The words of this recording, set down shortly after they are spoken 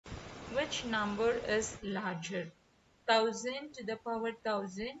which number is larger? 1000 to the power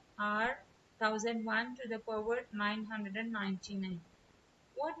 1000 or 1001 to the power 999.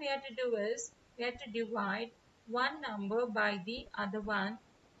 What we have to do is we have to divide one number by the other one.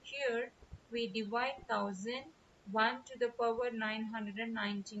 Here we divide 1001 to the power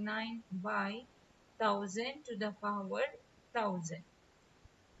 999 by 1000 to the power 1000.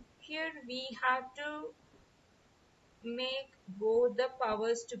 Here we have to make both the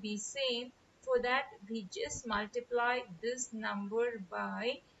powers to be same. For that we just multiply this number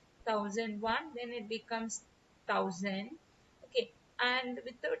by 1001, then it becomes 1000. Okay, and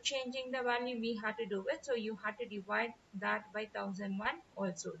without changing the value we had to do it, so you had to divide that by 1001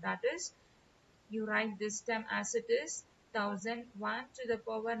 also. That is, you write this term as it is, 1001 to the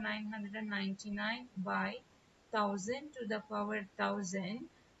power 999 by 1000 to the power 1000.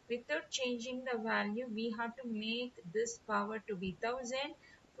 Without changing the value, we have to make this power to be 1000.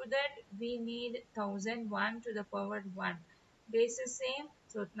 For that, we need 1001 to the power 1. Base is same,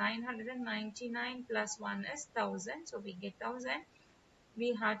 so 999 plus 1 is 1000, so we get 1000.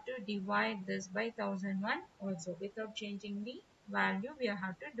 We have to divide this by 1001 also. Without changing the value, we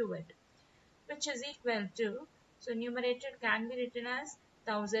have to do it, which is equal to, so numerator can be written as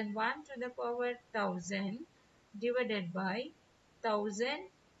 1001 to the power 1000 divided by 1000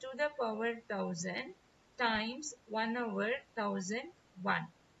 to the power 1000 times 1 over 1001.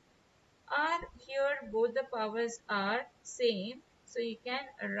 Or here both the powers are same, so you can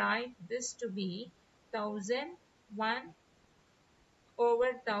write this to be 1001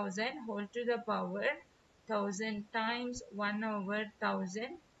 over 1000 whole to the power 1000 times 1 over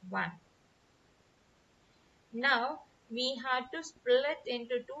 1001. Now we have to split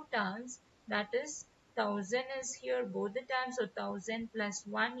into two terms, that is 1000 is here both the terms, so 1000 plus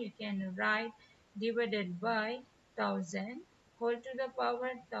 1 you can write divided by 1000 whole to the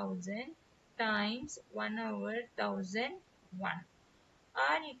power 1000 times 1 over 1001.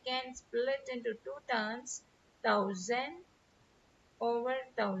 Or you can split into two terms, 1000 over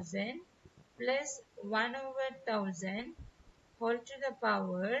 1000 plus 1 over 1000 whole to the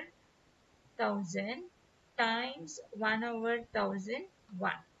power 1000 times 1 over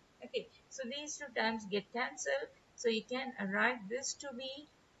 1001. Okay, so these two terms get cancelled. So you can write this to be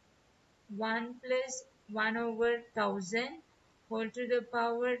 1 plus 1 over 1000 whole to the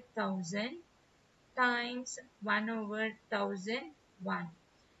power 1000 times 1 over 1001.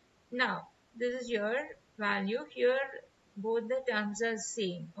 Now, this is your value. Here, both the terms are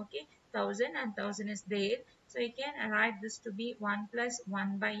same. Okay, 1000 and 1000 is there. So you can write this to be 1 plus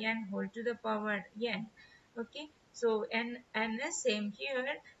 1 by n whole to the power n. Okay, so n is same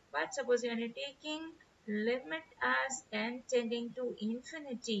here, but suppose you are taking limit as n tending to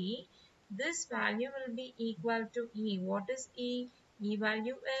infinity, this value will be equal to e. What is e? E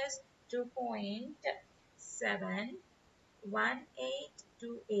value is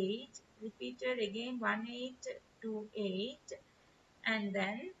 2.71828, repeated again 1828, and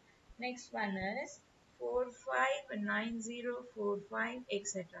then next one is 459045,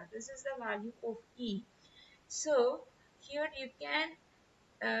 etc. This is the value of e. So here you can,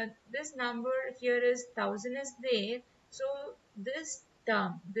 this number here is 1000 is there. So this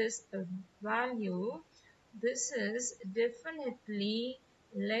term, this value, this is definitely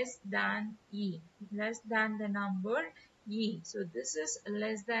less than e, less than the number e. So this is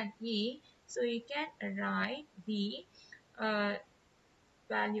less than e. So you can write the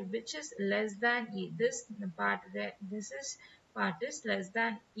value which is less than e. This part is less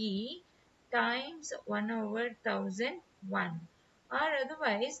than e times 1 over 1001, or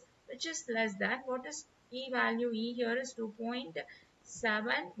otherwise which is less than, what is e value? E here is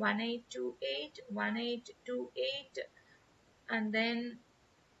 2.71828 and then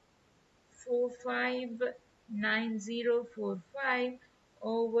 459045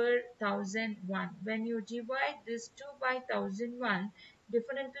 over 1001. When you divide this 2 by 1001,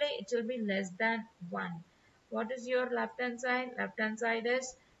 definitely it will be less than 1. What is your left hand side? Left hand side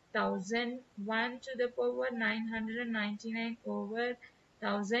is 1001 to the power 999 over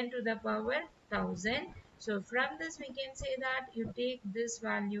 1000 to the power 1000. So from this we can say that you take this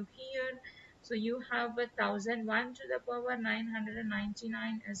value here. So you have 1001 to the power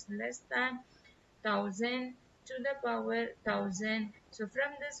 999 is less than 1000 to the power 1000. So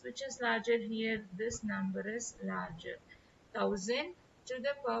from this, which is larger here? This number is larger. 1000 to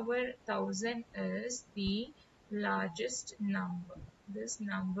the power 1000 is the largest number. This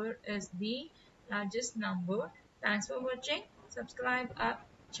number is the largest number. Thanks for watching. Subscribe our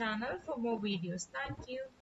channel for more videos. Thank you.